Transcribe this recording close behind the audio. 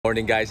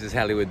Morning guys, it's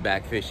Hallie with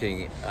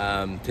BackFishing.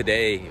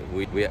 Today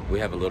we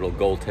have a little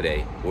goal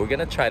today. We're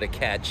gonna try to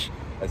catch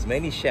as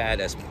many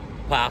shad as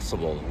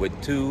possible with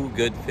two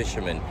good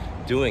fishermen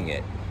doing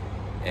it.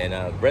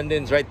 And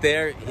Brendan's right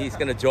there. He's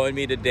gonna join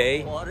me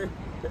today. Water.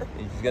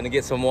 He's gonna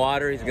get some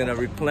water. He's gonna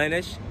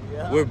replenish.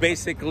 Yeah. We're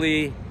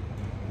basically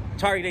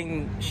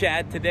targeting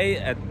shad today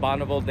at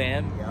Bonneville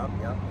Dam. Yep.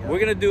 We're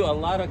gonna do a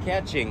lot of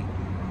catching,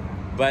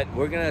 but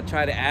we're gonna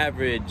try to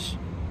average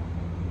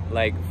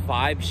like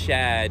 5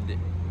 shad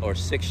or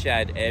 6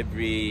 shad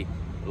every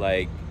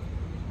like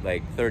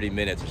 30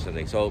 minutes or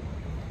something. So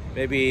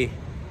maybe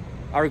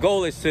our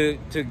goal is to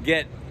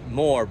get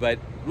more, but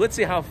let's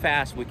see how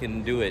fast we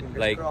can do it.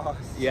 Fingers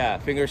crossed. Yeah,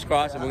 fingers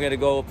crossed. Yeah. And we're gonna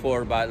go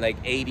for about like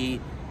 80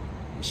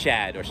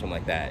 shad or something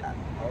like that.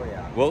 Oh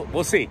yeah.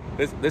 We'll see.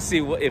 Let's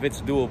see if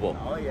it's doable.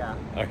 Oh yeah.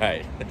 All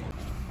right.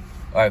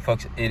 All right,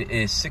 folks. It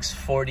is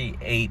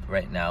 6:48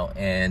 right now,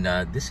 and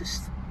this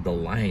is the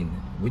line.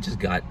 We just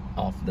got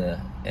off the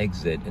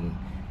exit, and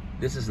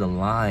this is the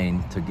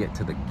line to get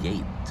to the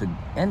gate to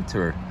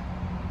enter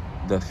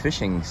the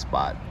fishing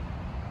spot.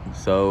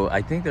 So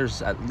I think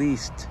there's at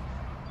least,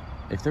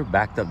 if they're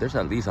backed up, there's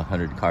at least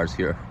 100 cars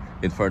here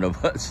in front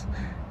of us.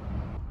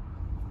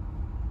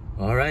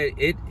 All right,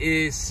 it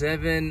is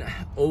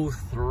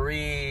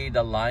 7:03.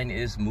 The line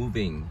is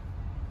moving,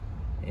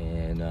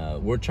 and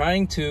we're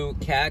trying to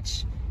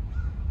catch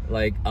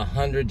like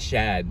 100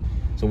 shad.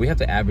 So we have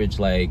to average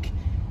like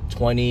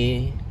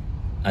 20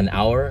 an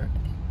hour,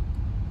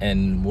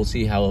 and we'll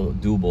see how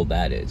doable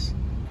that is.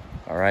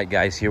 All right,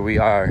 guys, here we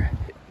are.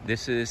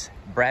 This is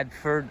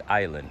Bradford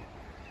Island.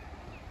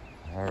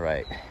 All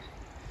right,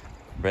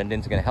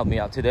 Brendan's gonna help me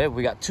out today.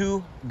 We got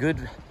two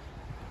good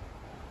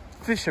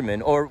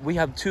fishermen, or we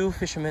have two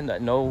fishermen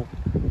that know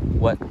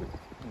what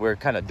we're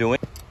kind of doing.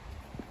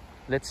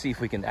 Let's see if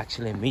we can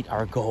actually meet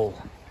our goal.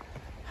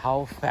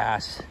 How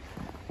fast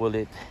will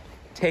it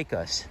take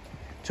us?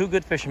 Two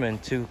good fishermen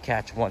to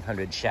catch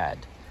 100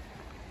 shad.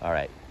 All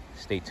right,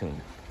 stay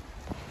tuned.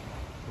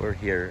 We're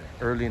here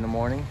early in the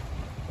morning.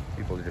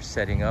 People are just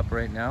setting up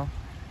right now.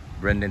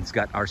 Brendan's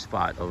got our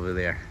spot over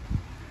there.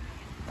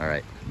 All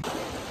right,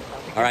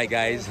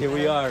 guys, here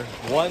we are.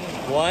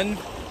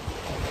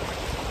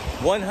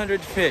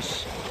 100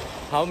 fish.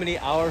 How many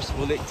hours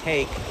will it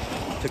take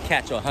to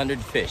catch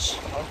 100 fish?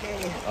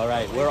 Okay. All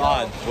right, we're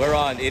on.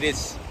 It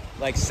is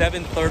like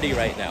 7:30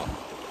 right now.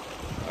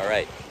 All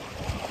right,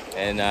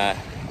 and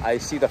I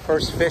see the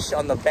first fish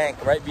on the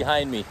bank right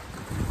behind me.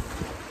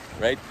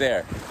 Right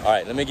there. All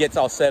right, let me get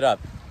all set up.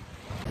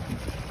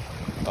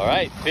 All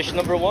right, fish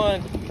number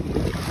one.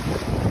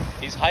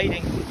 He's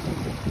hiding.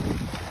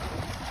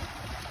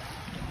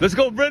 Let's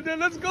go, Brendan,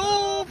 let's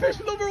go!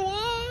 Fish number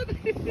one!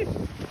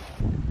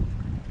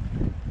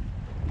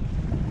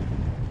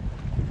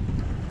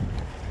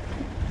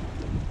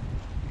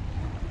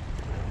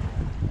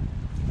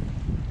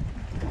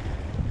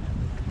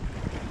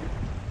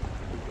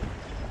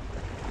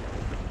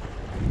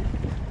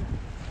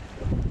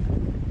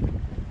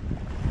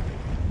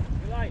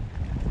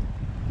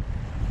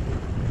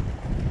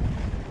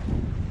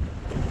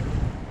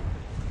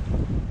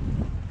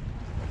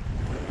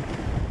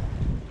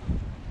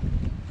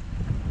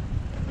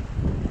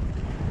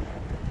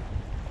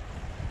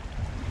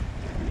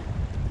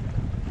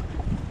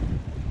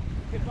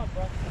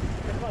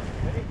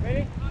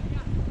 Ready?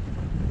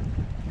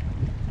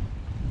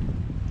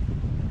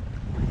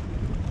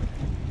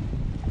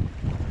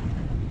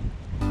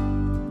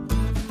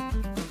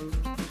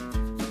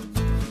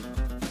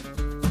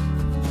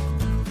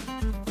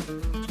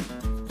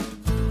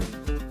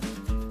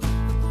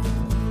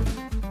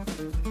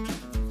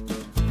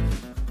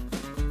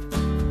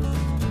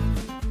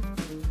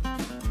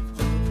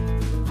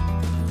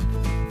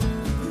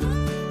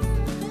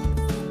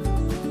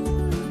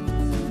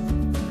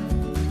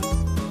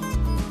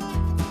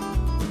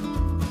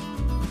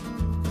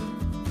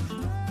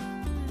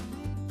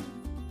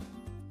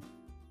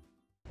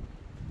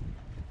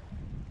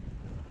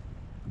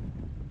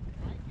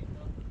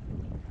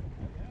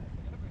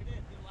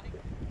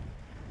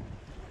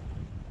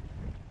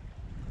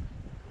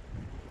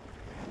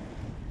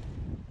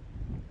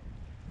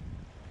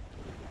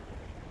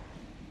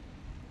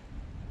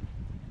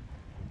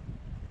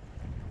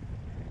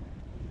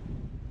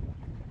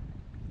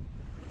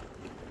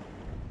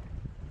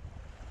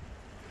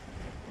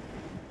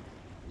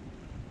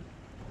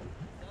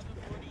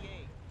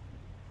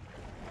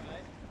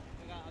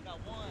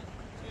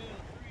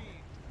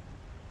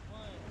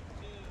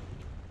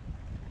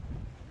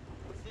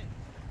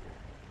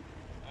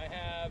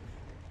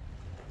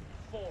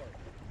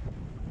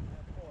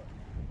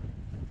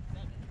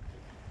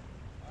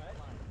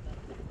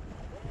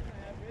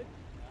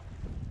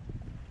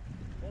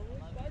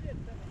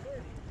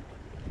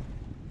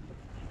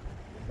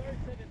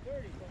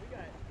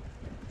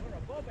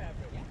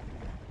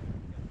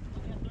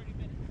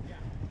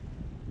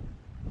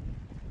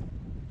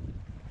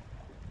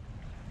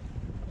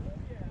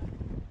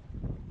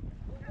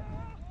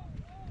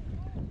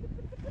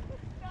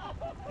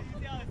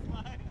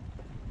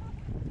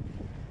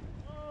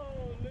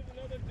 Oh, live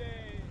another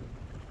day.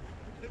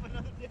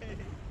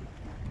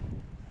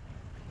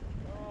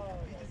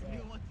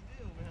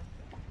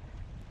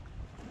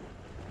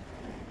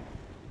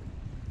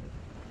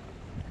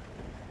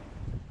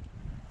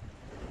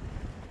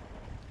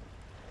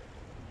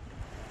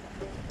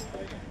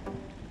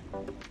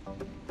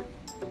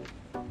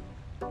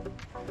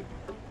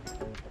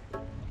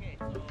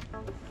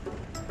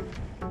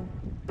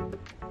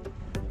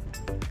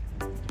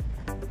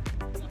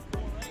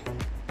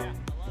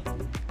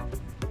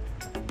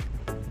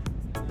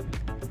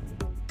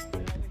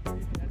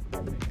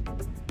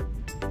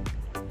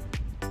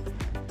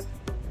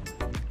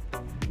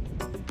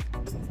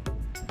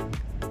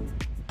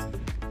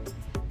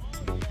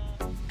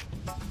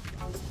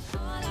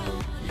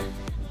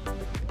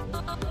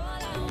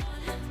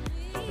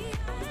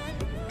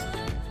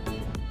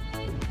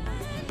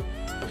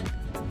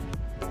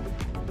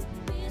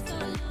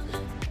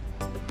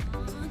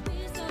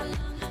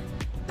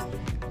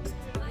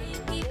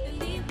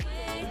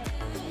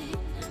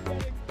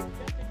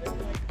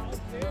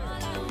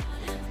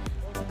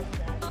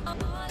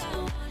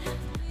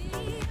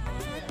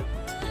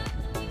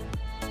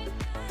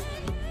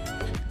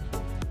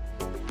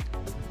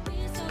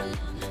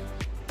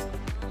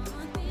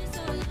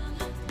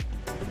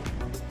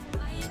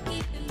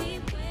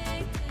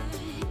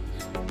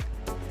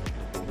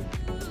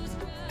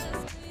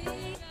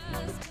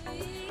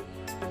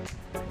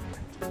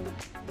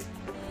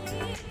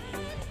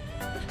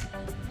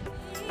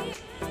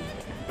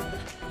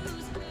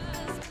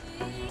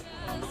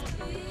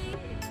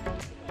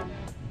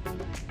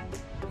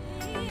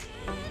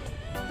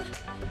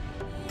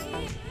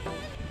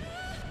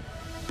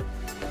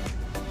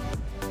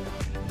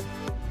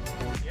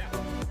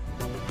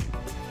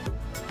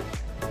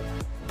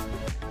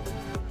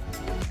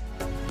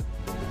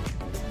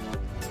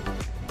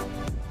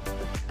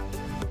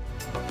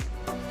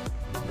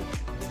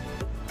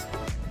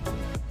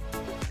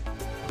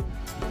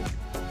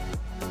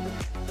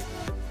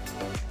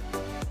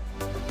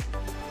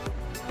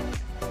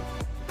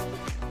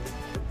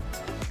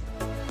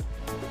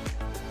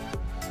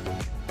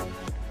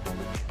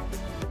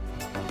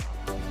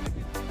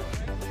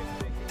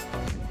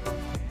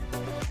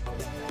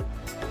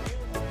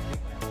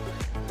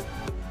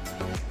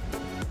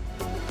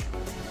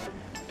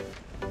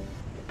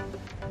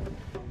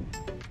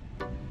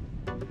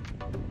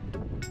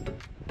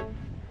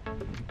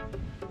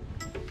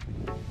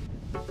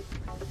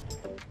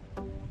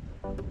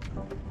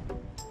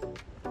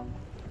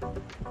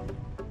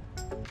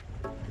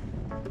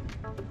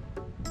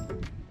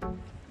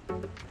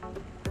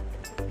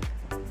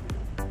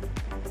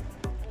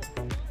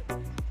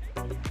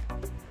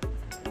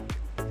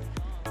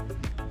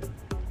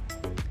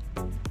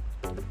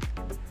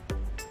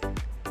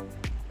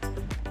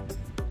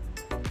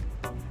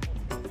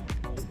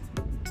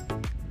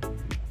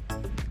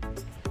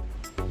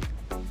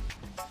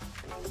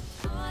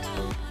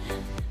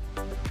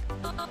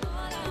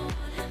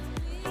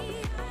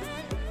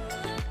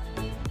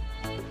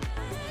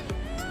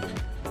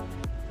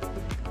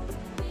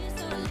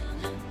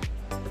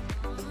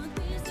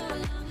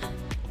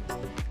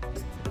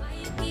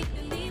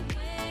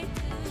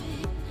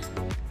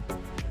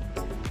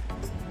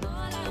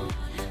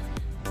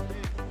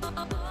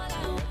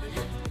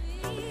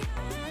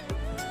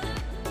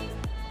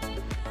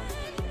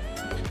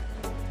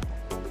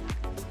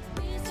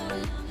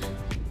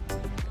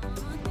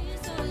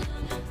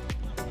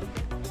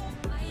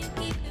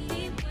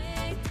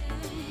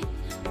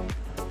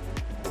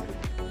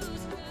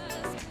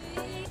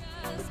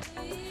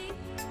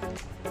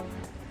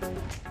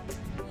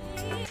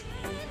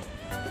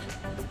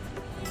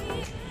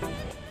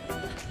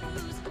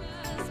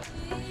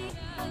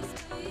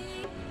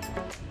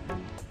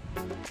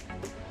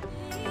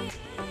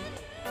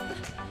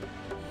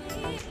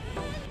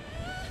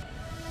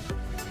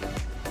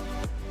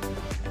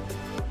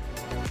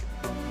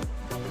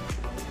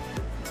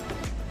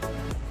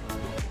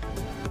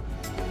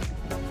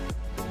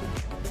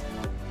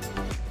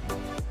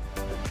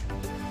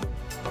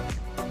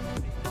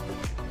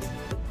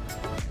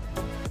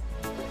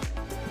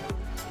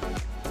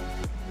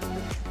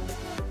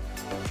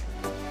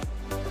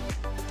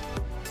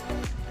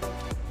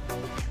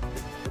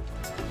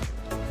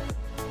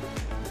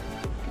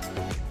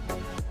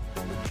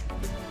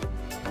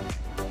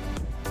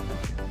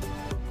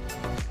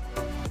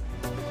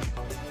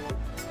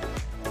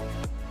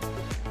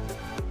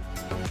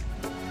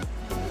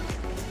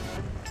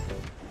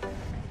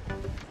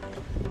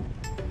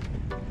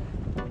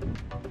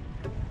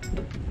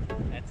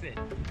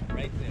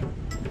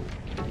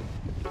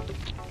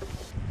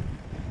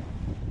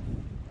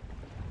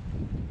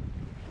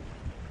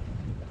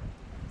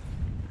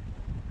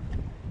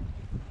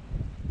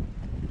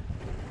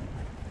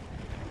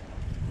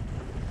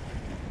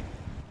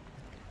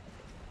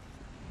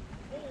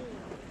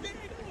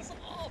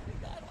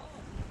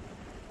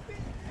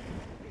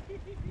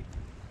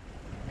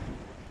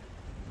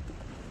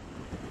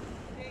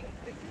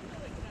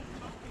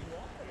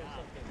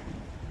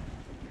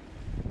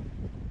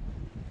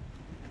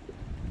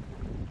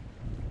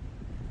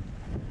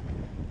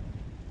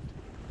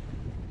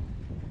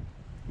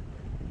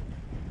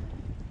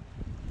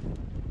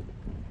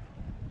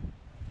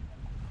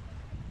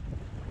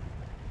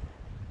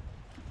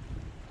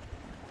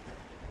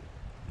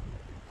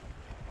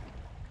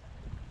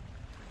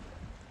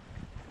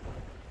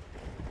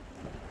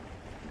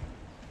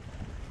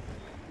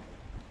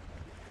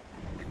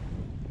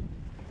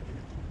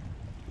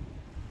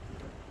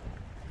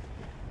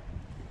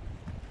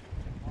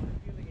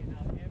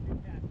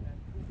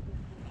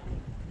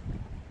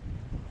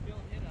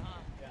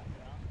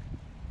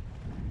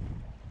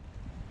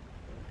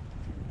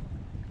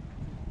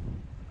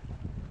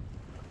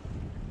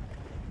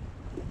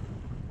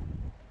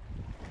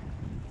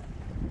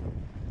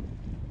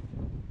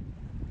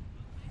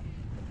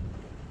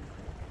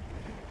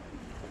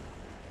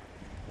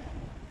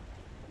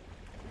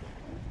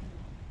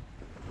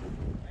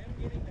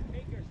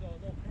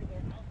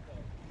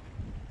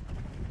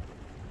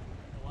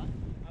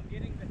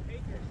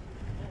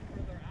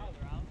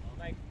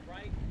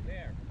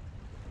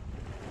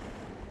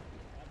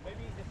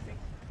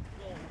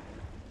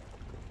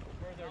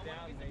 further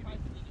down, maybe. There's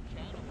a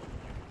channel.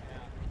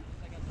 Yeah.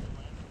 Just like at the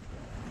land.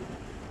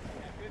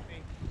 Yeah, could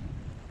be.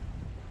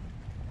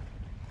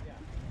 Yeah.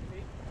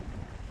 See?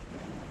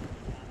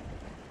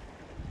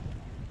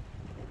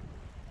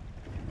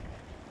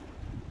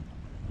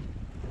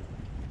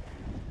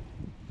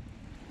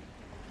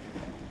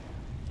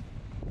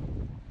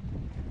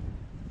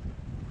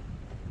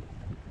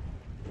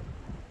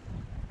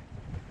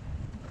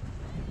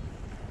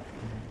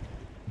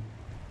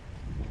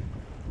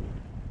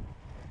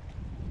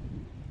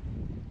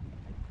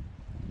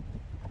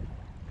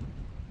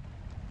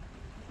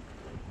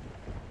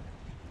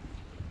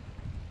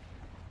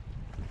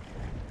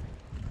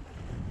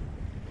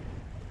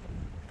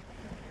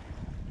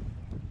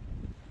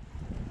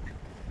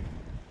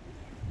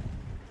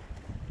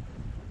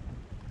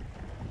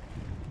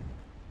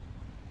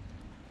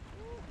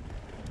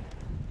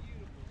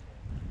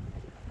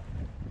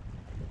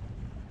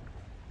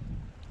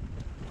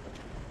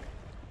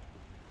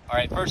 All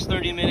right, first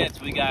 30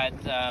 minutes, we got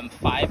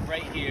 5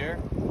 right here.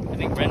 I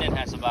think Brendan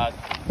has about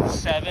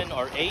 7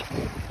 or 8.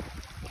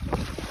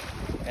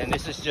 And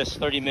this is just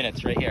 30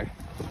 minutes right here.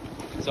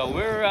 So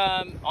we're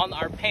on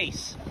our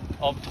pace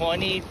of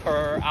 20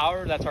 per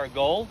hour. That's our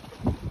goal.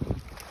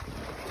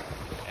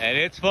 And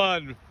it's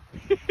fun.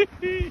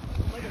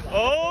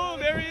 Oh,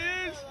 there he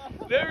is.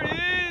 There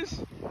he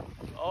is.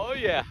 Oh,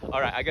 yeah.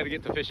 All right, I got to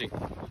get to fishing.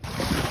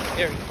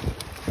 Here,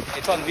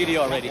 it's on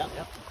video already. Yep,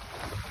 yep.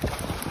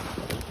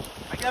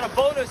 I got a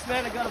bonus,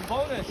 man. I got a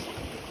bonus.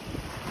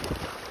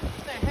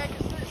 What the heck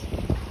is this?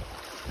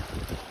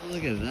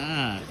 Look at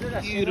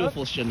that.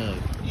 Beautiful Chinook.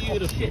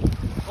 Beautiful. Oh, shit.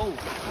 Oh,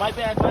 my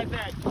bad, my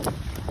bad.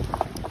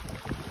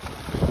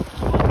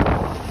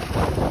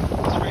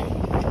 It's free.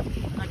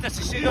 That's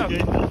a Chinook,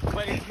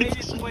 but it made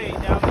its way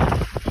down there.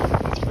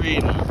 It's free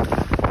now.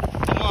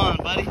 Come on,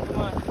 buddy. Come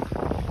on.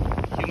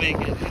 You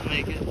make it. You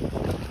make it.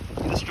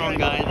 You're the strong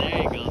guy.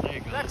 There you go. There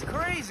you go. That's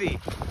crazy.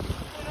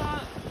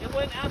 It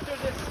went after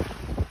this.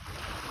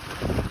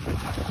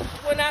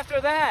 It went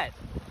after that.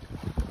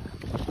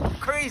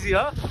 Crazy,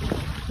 huh?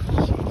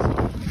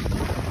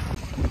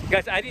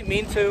 Guys, I didn't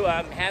mean to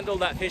handle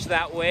that fish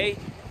that way.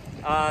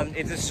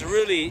 It's just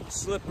really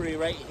slippery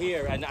right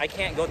here, and I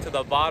can't go to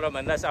the bottom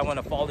unless I want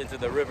to fall into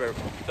the river.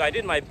 So I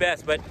did my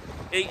best, but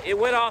it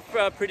went off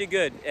pretty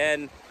good.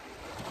 And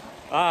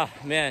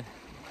man,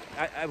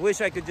 I wish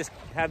I could just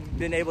have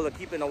been able to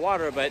keep in the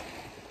water, but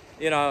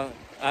you know,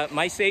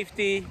 my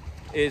safety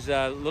is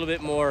a little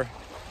bit more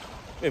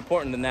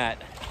important than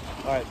that.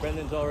 All right,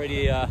 Brendan's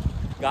already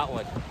got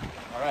one.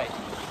 All right,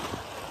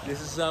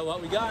 this is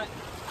what we got.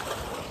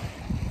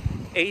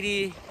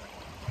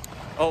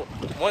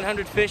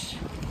 100 fish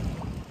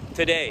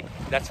today.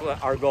 That's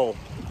what our goal.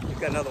 We've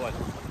got another one.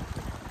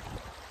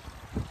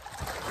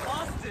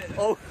 Lost it.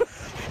 Oh,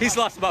 he's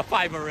lost about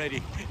 5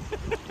 already.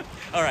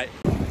 All right.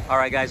 All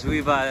right, guys,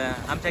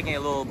 I'm taking a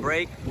little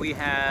break. We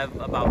have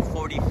about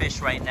 40 fish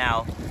right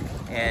now,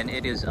 and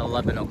it is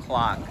 11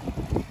 o'clock.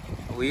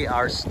 We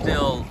are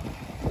still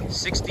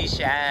 60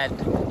 shad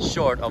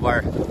short of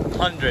our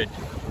 100.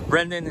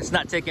 Brendan is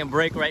not taking a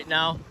break right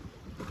now,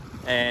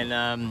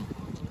 and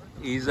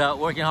he's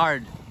working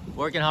hard,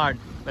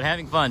 but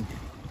having fun.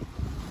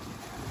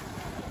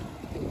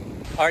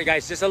 All right,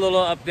 guys, just a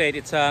little update.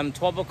 It's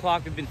 12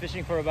 o'clock. We've been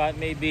fishing for about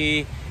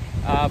maybe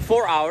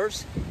 4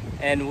 hours,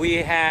 and we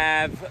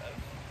have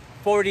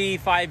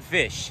 45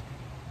 fish.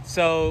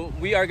 So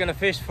we are gonna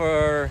fish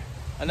for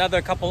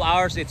another couple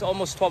hours. It's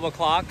almost 12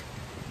 o'clock.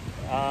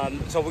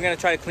 So we're gonna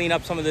try to clean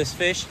up some of this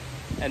fish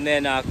and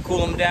then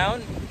cool them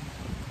down.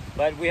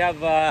 But we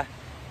have a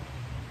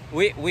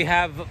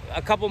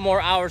couple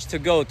more hours to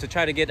go to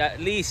try to get at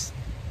least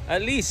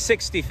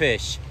 60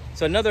 fish.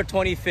 So another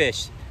 20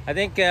 fish. I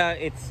think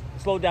it's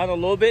slowed down a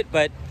little bit,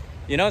 but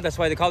you know, that's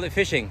why they call it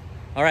fishing.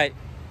 All right.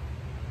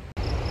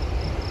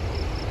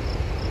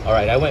 All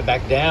right, I went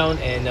back down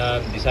and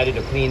decided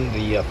to clean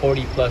the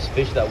 40 plus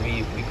fish that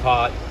we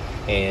caught.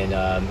 And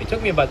it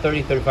took me about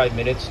 30-35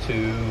 minutes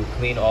to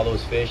clean all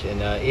those fish,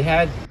 and it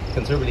had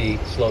considerably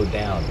slowed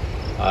down.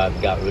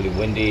 It got really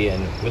windy,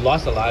 and we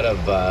lost a lot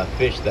of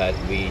fish that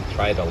we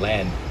tried to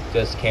land.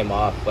 Just came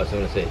off as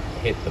soon as it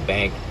hit the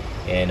bank,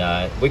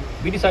 and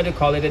we decided to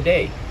call it a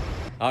day.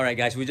 All right,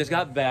 guys, we just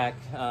got back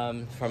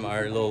from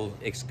our little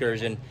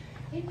excursion.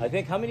 I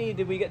think, how many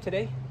did we get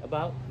today?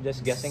 About,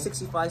 just guessing?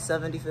 65,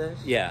 70 fish.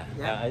 Yeah,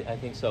 I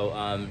think so.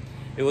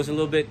 It was a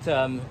little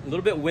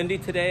bit windy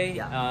today.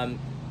 Yeah.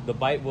 The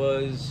bite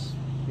was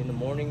in the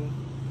morning,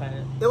 kind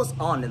of. It was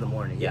on in the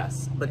morning, Yeah.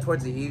 yes. But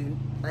towards the evening,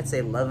 I'd say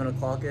 11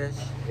 o'clock-ish.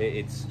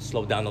 It's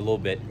slowed down a little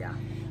bit. Yeah.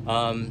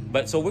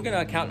 But so we're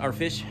gonna count our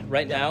fish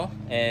right now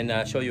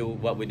and show you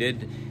what we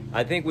did.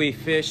 I think we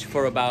fished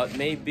for about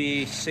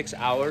maybe 6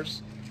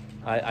 hours,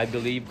 I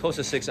believe, close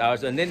to 6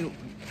 hours. And then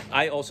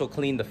I also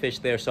cleaned the fish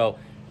there. So,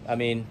 I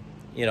mean,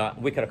 you know,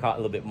 we could have caught a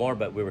little bit more,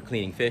 but we were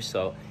cleaning fish.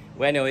 So,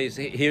 well, anyways,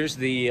 here's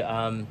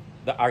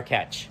our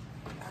catch.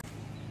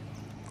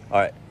 All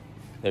right,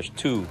 there's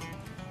 2,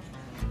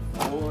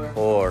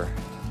 4,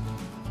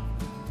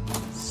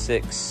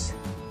 6,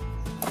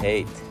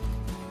 8,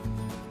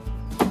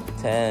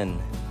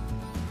 10,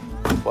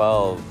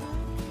 12,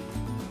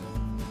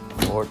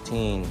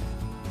 14,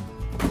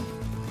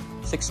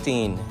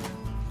 16,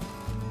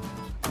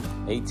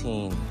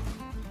 18,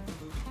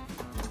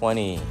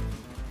 20,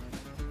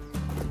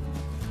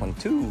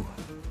 22,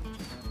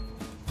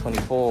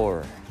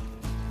 24,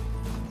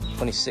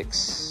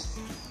 26,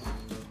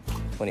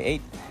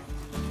 28,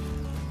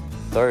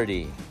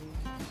 30,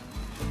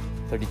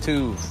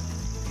 32,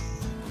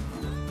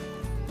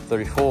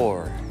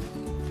 34,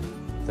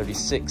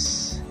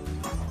 36,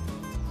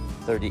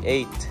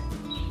 38,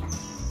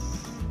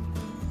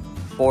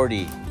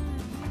 40,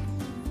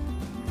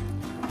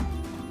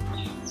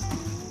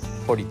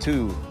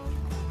 42,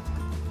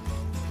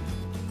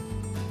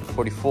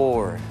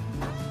 44,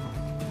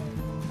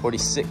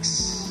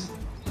 46,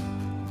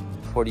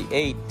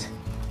 48,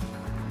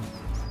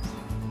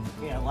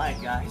 Yeah,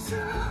 like, guys.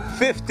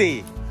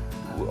 50.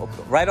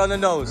 Right on the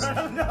nose.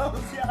 No,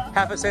 yeah.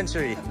 Half a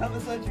century. Half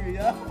a century,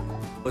 yeah.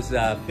 It was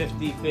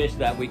 50 fish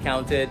that we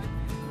counted.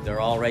 They're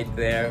all right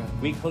there.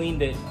 We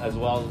cleaned it as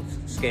well,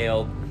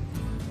 scaled,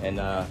 and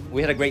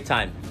we had a great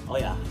time. Oh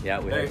yeah. Yeah,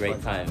 we had a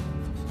great time.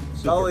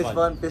 It's always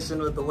fun fishing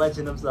with the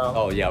legend himself.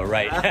 Oh yeah,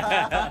 right.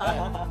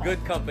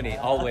 Good company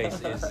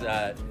always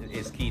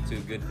is key to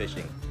good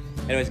fishing.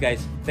 Anyways,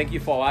 guys, thank you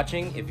for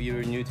watching. If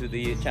you're new to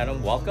the channel,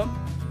 welcome.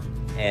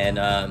 And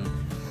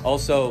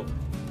also,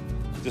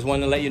 just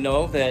want to let you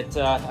know that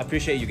I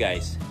appreciate you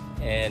guys.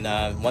 And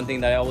one thing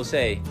that I always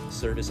say,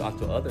 service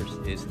unto others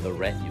is the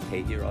rent you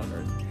pay here on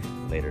earth.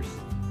 Laters.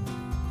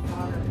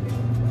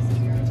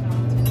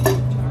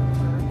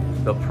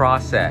 The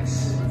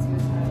process.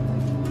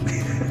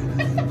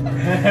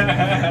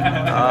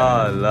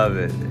 Oh, I love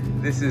it.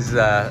 This is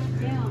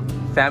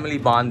family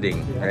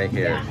bonding right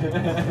here.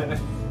 Yeah.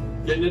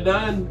 Getting it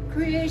done.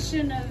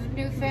 Creation of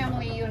new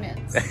family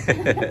units.